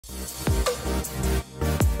Welcome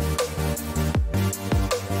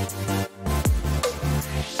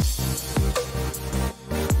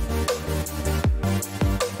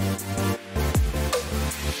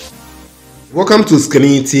to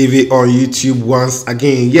OSIKANI TV on YouTube once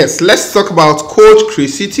again. Yes, let's talk about Coach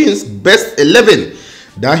Chris Hughton's best 11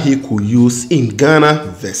 that he could use in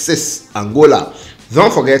Ghana versus Angola.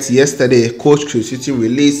 Don't forget, yesterday, Coach Chris Hughton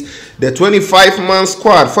released the 25-man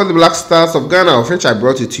squad for the Black Stars of Ghana, of which I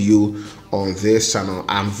brought it to you on this channel.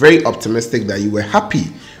 I'm very optimistic that you were happy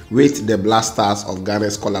with the Black Stars of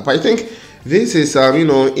Ghana's call-up. I think this is,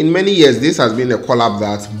 in many years, this has been a call-up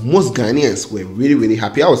that most Ghanaians were really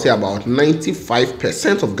happy. I would say about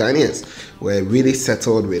 95% of Ghanaians were really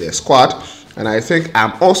settled with the squad. And I think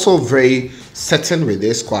I'm also very certain with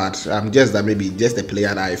this squad. Just that maybe just a player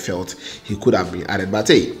that I felt he could have been added. But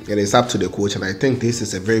hey, it is up to the coach. And I think this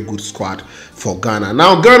is a very good squad for Ghana.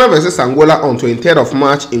 Now, Ghana versus Angola on 23rd of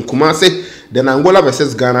March in Kumasi. Then Angola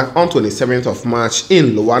versus Ghana on 27th of March in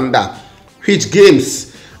Luanda. Which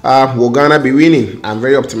games will Ghana be winning? I'm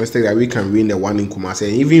very optimistic that we can win the one in Kumasi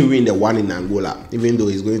and even win the one in Angola, even though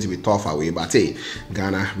it's going to be tough away. But hey,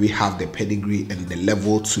 Ghana, we have the pedigree and the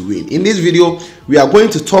level to win. In this video, we are going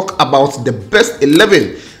to talk about the best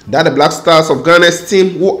 11 that the Black Stars of Ghana's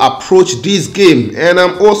team will approach this game, and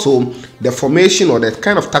also the formation or the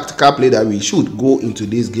kind of tactical play that we should go into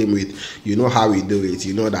this game with. You know how we do it.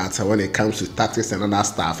 You know that when it comes to tactics and other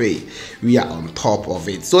stuff, hey, we are on top of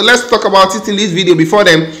it. So let's talk about it in this video. Before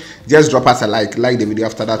then, just drop us a like the video.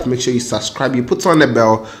 After that, make sure you subscribe, you put on the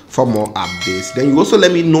bell for more updates. Then you also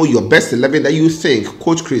let me know your best 11 that you think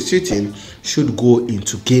Coach Chris Hughton should go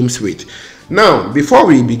into games with. Now, before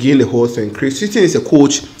we begin the whole thing, Chris Hughton is a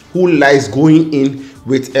coach who likes going in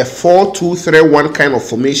with a 4-2-3-1 kind of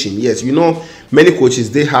formation. Yes, you know, many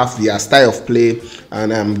coaches, they have their style of play,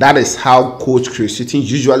 and that is how Coach Chris Hughton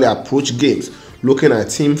usually approach games. Looking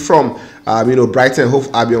at him from Brighton and Hove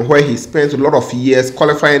Albion, where he spent a lot of years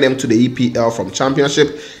qualifying them to the EPL from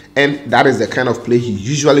Championship, and that is the kind of play he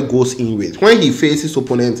usually goes in with. When he faces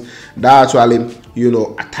opponents that actually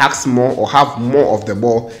attacks more or have more of the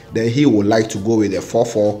ball, then he would like to go with a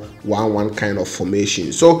 4-4-1-1 kind of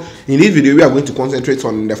formation. So in this video, we are going to concentrate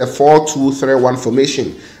on the 4-2-3-1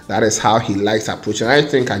 formation. That is how he likes approaching. I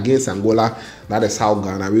think against Angola, that is how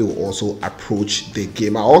Ghana will also approach the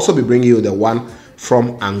game. I'll also be bringing you the one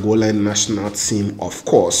from Angolan national team, of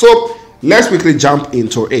course. So let's quickly jump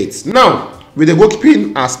into it. Now, with the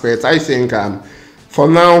goalkeeping aspect, I think for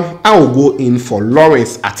now, I will go in for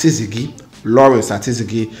Lawrence Atizigi.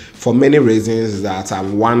 For many reasons. That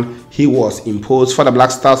one, he was imposed for the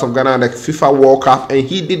Black Stars of Ghana at the FIFA World Cup, and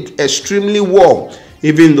he did extremely well,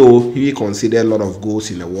 even though he conceded a lot of goals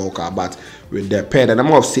in the World Cup. But with the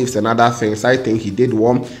number of saves and other things, I think he did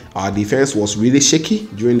well. Our defense was really shaky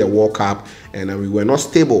during the World Cup, and we were not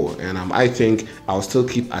stable. And I think I'll still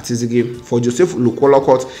keep Atizigi. For Joseph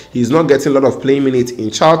Lukolokot, he's not getting a lot of playing minutes in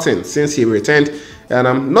Charlton since he returned,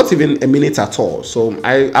 and not even a minute at all. So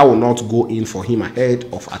I will not go in for him ahead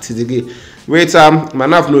of Atizigi. With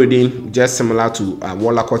Manav Noureddin, just similar to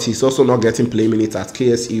Wolakot, he's also not getting playing minutes at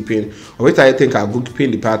KS Eupen, which I think our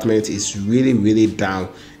goalkeeping department is really down.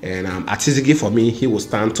 And Atizigi, for me, he will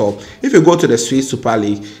stand top. If you go to the Swiss Super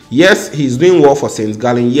League, yes, he's doing well for St.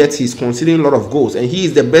 Gallen, yet he's conceding a lot of goals, and he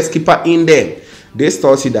is the best keeper in there. This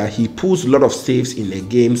tells you that he pulls a lot of saves in the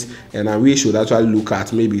games, and we should actually look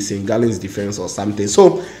at maybe St. Gallen's defense or something.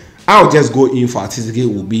 So I'll just go in for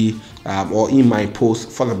Atizigi will be or in my post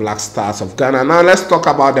for the Black Stars of Ghana. Now let's talk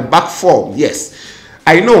about the back four. Yes,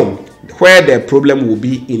 I know where the problem will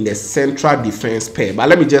be in the central defense pair, but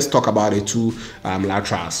let me just talk about the two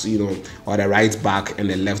laterals, or the right back and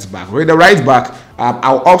the left back. With the right back,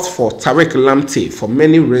 I'll opt for Tariq Lamptey for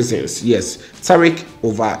many reasons. Yes, Tariq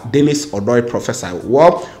over Dennis Odoi Professor.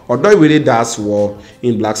 Well, Odoi really does well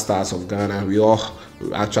in Black Stars of Ghana. We all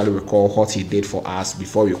actually recall what he did for us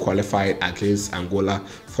before we qualified against Angola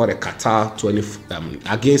for the Qatar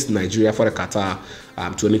against Nigeria for the Qatar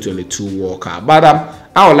 2022 World Cup. But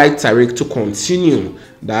I would like Tariq to continue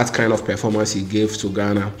that kind of performance he gave to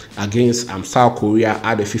Ghana against South Korea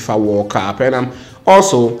at the FIFA World Cup, and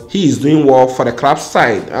also he is doing well for the club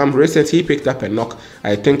side. Recently he picked up a knock.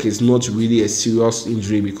 I think it's not really a serious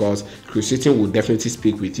injury, because Chris Hughton will definitely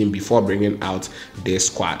speak with him before bringing out the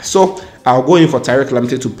squad. So I'll go in for Tariq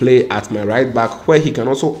Lamptey to play at my right back, where he can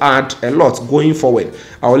also add a lot going forward.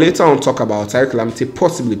 I will later on talk about Tariq Lamptey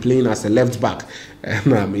possibly playing as a left back.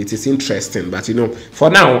 It is interesting, but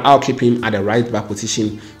for now I'll keep him at the right back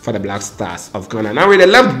position for the Black Stars of Ghana. Now with the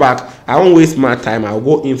left back, I won't waste my time. I'll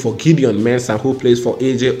go in for Gideon Mensah, who plays for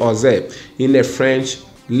AJ Oze in the French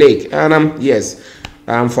league. And yes,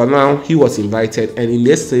 For now, he was invited, and in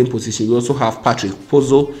the same position, we also have Patrick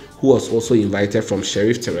Pozzo, who was also invited from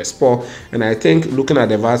Sheriff Tiraspol. And I think looking at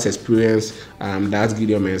the vast experience that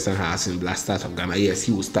Gideon Mensah has in Black Stars of Ghana, yes,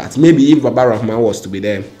 he will start. Maybe if Baba Rahman was to be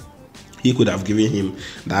there, he could have given him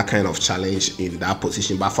that kind of challenge in that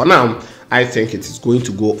position. But for now, I think it is going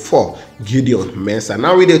to go for Gideon Mensah.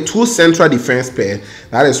 Now with the two central defense pair,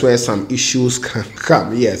 that is where some issues can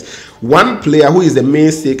come. Yes, one player who is the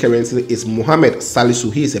mainstay currently is Mohamed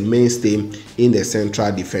Salisu. He is a mainstay in the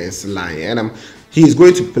central defense line, and he is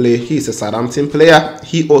going to play. He is a Southampton player.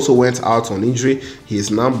 He also went out on injury. He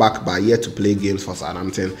is now back, but yet to play games for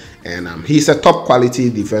Southampton. And he's a top quality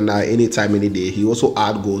defender anytime, any day. He also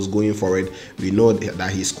had goals going forward. We know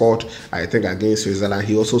that he scored, I think, against Switzerland.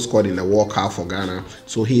 He also scored in the World Cup for Ghana.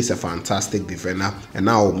 So he is a fantastic defender. And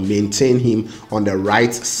now maintain him on the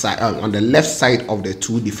right side, on the left side of the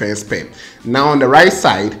two defense pair. Now on the right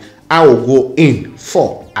side, I will go in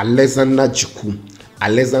for Alexander Djiku.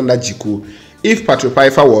 Alexander Djiku. If Patrick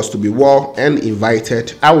Pfeiffer was to be well and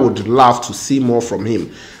invited, I would love to see more from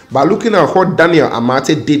him. But looking at what Daniel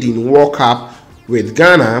Amate did in World Cup with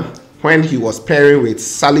Ghana when he was pairing with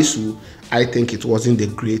Salisu, I think it wasn't the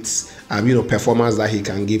great performance that he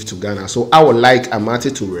can give to Ghana. So I would like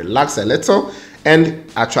Amate to relax a little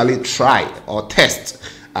and actually try or test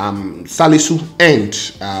Salisu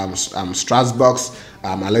and Strasbourg's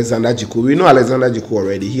Alexander Djiku. We know Alexander Djiku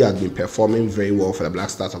already. He has been performing very well for the Black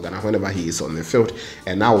Stars of Ghana whenever he is on the field,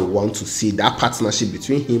 and now we want to see that partnership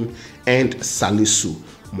between him and Salisu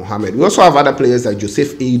Mohammed. We also have other players like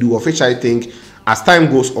Joseph Eidu, of which I think as time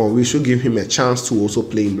goes on we should give him a chance to also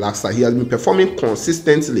play in Black Star. He has been performing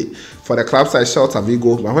consistently for the club side Celta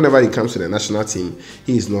Vigo, but whenever he comes to the national team,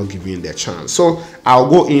 he is not given the chance. So I'll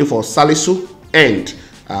go in for Salisu and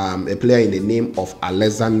a player in the name of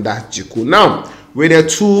Alexander Djiku. Now, with the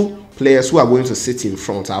two players who are going to sit in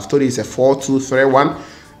front, I've told you it's a 4-2-3-1.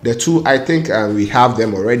 The two, I think we have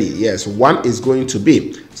them already. Yes, one is going to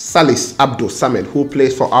be Salis Abdou Samed, who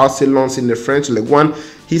plays for RC Lens in the French Ligue 1.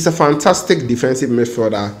 He's a fantastic defensive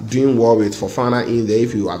midfielder, doing well with Fofana in there.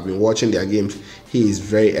 If you have been watching their games, he is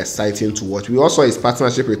very exciting to watch. We also his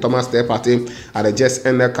partnership with Thomas Partey at the just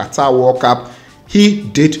ended Qatar World Cup. He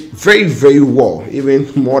did very, very well,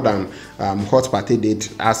 even more than what Partey did,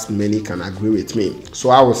 as many can agree with me. So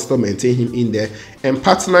I will still maintain him in there and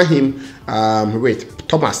partner him with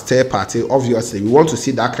Thomas Partey. Obviously, we want to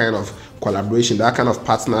see that kind of collaboration, that kind of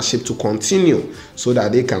partnership to continue so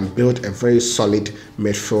that they can build a very solid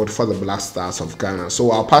midfield for the Black Stars of Ghana.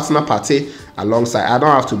 So our partner Partey alongside, I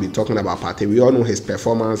don't have to be talking about Partey. We all know his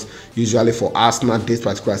performance usually for Arsenal this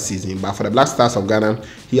particular season, but for the Black Stars of Ghana,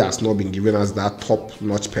 he has not been giving us that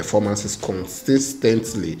top-notch performances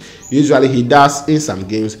consistently. Usually he does in some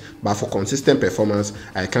games, but for consistent performance,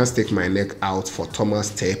 I can't stick my neck out for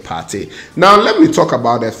Thomas Partey. Now let me talk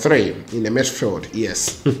about the three in the midfield.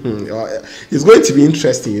 Yes, it's going to be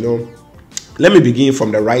interesting, you know. Let me begin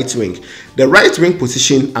from the right wing. The right wing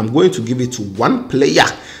position, I'm going to give it to one player.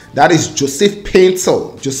 That is Joseph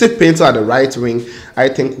Painter. Joseph Painter at the right wing, I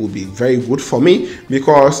think will be very good for me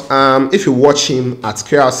because if you watch him at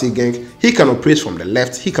KRC Genk, he can operate from the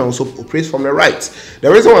left. He can also operate from the right.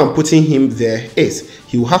 The reason why I'm putting him there is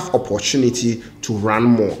he will have opportunity to run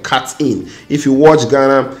more, cut in. If you watch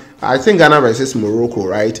Ghana, I think Ghana versus Morocco,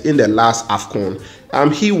 right, in the last AFCON,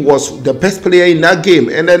 he was the best player in that game,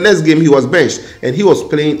 and the next game he was benched, and he was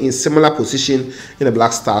playing in similar position in the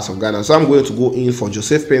Black Stars of Ghana. So I'm going to go in for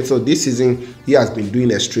Joseph Painter. This season he has been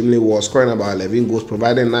doing extremely well, scoring about 11 goals,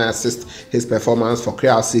 providing 9 assists. His performance for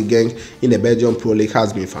KRC Genk in the Belgium Pro League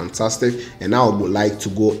has been fantastic, and I would like to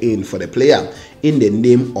go in for the player in the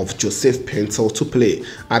name of Joseph Painter to play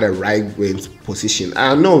at the right wing position.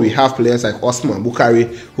 I know we have players like Osman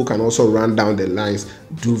Bukari who can also run down the lines,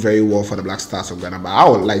 do very well for the Black Stars of Ghana, but I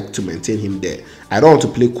would like to maintain him there. I don't want to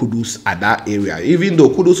play Kudus at that area, even though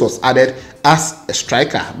Kudus was added as a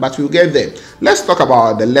striker, but we'll get there. Let's talk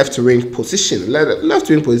about the left wing position. Left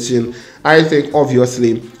wing position, I think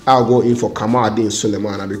obviously I'll go in for Kamaldeen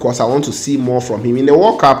Sulemana because I want to see more from him. In the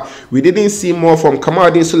World Cup, we didn't see more from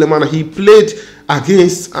Kamaldeen Sulemana. He played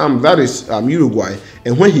against Uruguay,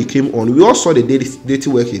 and when he came on, we all saw the dirty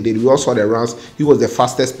work he did. We all saw the runs. He was the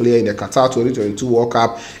fastest player in the Qatar 2022 World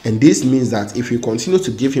Cup, and this means that if we continue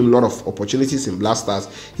to give him a lot of opportunities in Black Stars,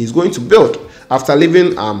 he's going to build. After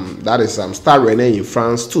leaving Stade Rennais in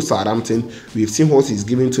France to Southampton, we've seen what he's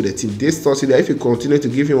giving to the team. This tells you that if you continue to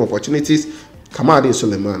give him opportunities, Kamaldeen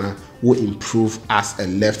Sulemana will improve as a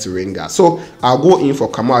left winger. So I'll go in for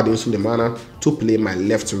Kamaldeen Sulemana to play my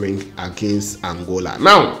left wing against Angola.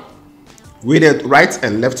 Now, With the right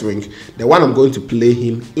and left wing, the one I'm going to play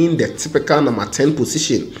him in the typical number 10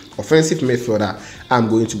 position, offensive midfielder, I'm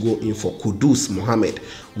going to go in for Kudus Mohammed.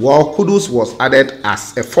 Well, Kudus was added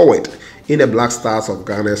as a forward in the Black Stars of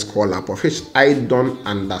Ghana's call-up, of which I don't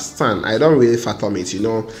understand. I don't really fathom it, you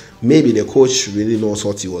know. Maybe the coach really knows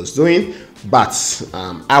what he was doing, but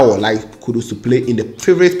I would like Kudus to play in the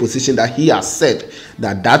favorite position that he has said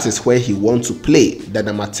that is where he wants to play, the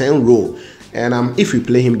number 10 role. And if we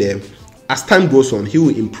play him there, as time goes on, he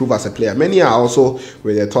will improve as a player. Many are also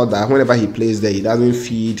with the thought that whenever he plays there, he doesn't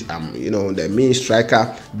feed, the main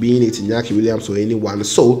striker, being it Iñaki Williams or anyone.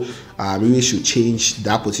 So we should change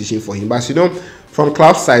that position for him. But from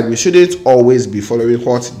club side, we shouldn't always be following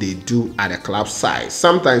what they do at the club side.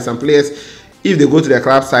 Sometimes some players, if they go to the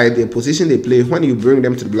club side, the position they play, when you bring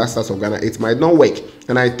them to the Black Stars of Ghana, it might not work.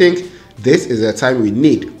 And I think this is the time we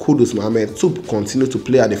need Kudus Mohammed to continue to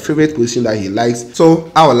play at the favorite position that he likes.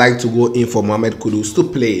 So I would like to go in for Mohammed Kudus to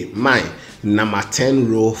play my number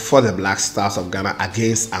 10 role for the Black Stars of Ghana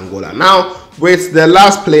against Angola. Now, with the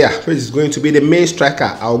last player, which is going to be the main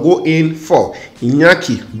striker, I'll go in for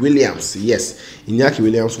Iñaki Williams. Yes, Iñaki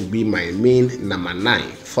Williams will be my main number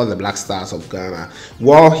 9 for the Black Stars of Ghana.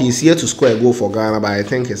 Well, he's here to score a goal for Ghana, but I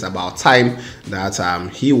think it's about time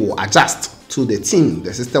that he will adjust to the team,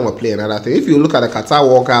 the system we're playing. Another thing, if you look at the Qatar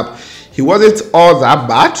World Cup, he wasn't all that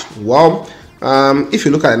bad. Well, if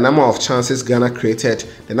you look at the number of chances Ghana created,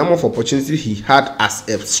 the number of opportunities he had as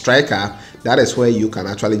a striker, that is where you can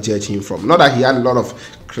actually judge him from. Not that he had a lot of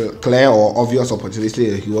clear or obvious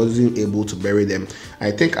opportunities, he wasn't able to bury them.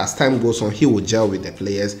 I think as time goes on, he will gel with the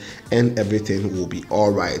players and everything will be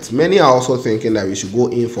all right. Many are also thinking that we should go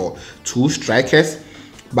in for 2 strikers.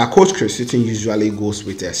 But Coach Chris Hughton usually goes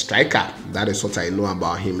with a striker. That is what I know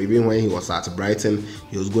about him. Even when he was at Brighton,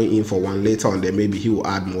 he was going in for one. Later on, then maybe he will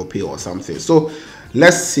add more pay or something. So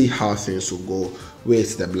let's see how things will go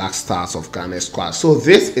with the Black Stars of Ghana squad. So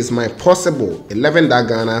this is my possible 11 that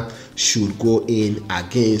Ghana should go in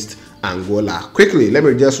against Angola. Quickly, let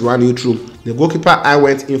me just run you through. The goalkeeper, I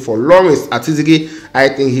went in for Lawrence Atizigi. I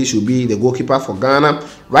think he should be the goalkeeper for Ghana.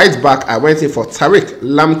 Right back, I went in for Tariq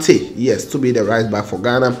Lamptey. Yes, to be the right back for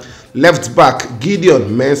Ghana. Left back, Gideon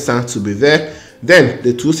Mensah to be there. Then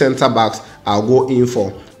the 2 center backs, I'll go in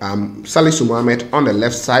for Salisu Mohammed on the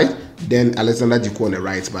left side. Then Alexander Jiku on the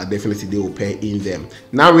right, but definitely they will pair in them.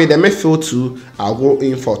 Now with the midfield 2, I'll go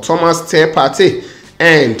in for Thomas Tepate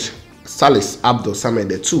and Salis Abdul Samed.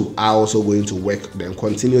 The 2 are also going to work, then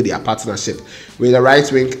continue their partnership. With the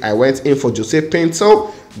right wing, I went in for Jose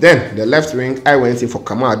Pinto. Then the left wing, I went in for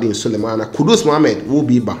Kamaldeen Sulemana. Kudus Mohammed will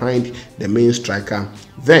be behind the main striker.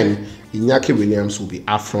 Then Iñaki Williams will be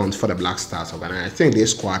up front for the Black Stars of Ghana. I think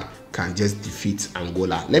this squad can just defeat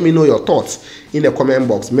Angola. Let me know your thoughts in the comment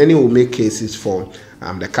box. Many will make cases for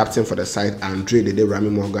the captain for the side, Andre Dede, Rami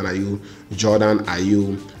Morgan Ayew, Jordan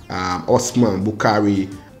Ayew, Osman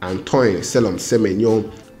Bukari, Antoine Selom Semenyo,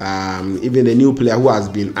 even the new player who has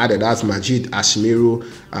been added, that's Majid Ashmiru.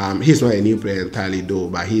 He's not a new player entirely though,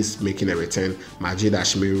 but he's making a return. Majid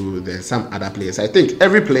Ashmiru, then some other players. I think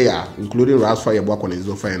every player, including Rasfa Yabwakon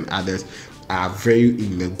Zofa and others, are very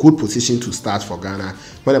in a good position to start for Ghana.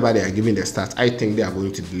 Whenever they are giving the start, I think they are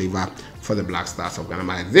going to deliver for the Black Stars of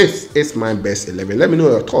Ghana. This is my best 11. Let me know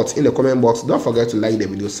your thoughts in the comment box. Don't forget to like the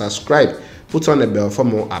video, subscribe, put on the bell for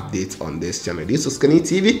more updates on this channel. This is OSIKANI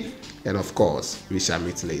TV, and of course, we shall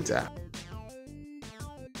meet later.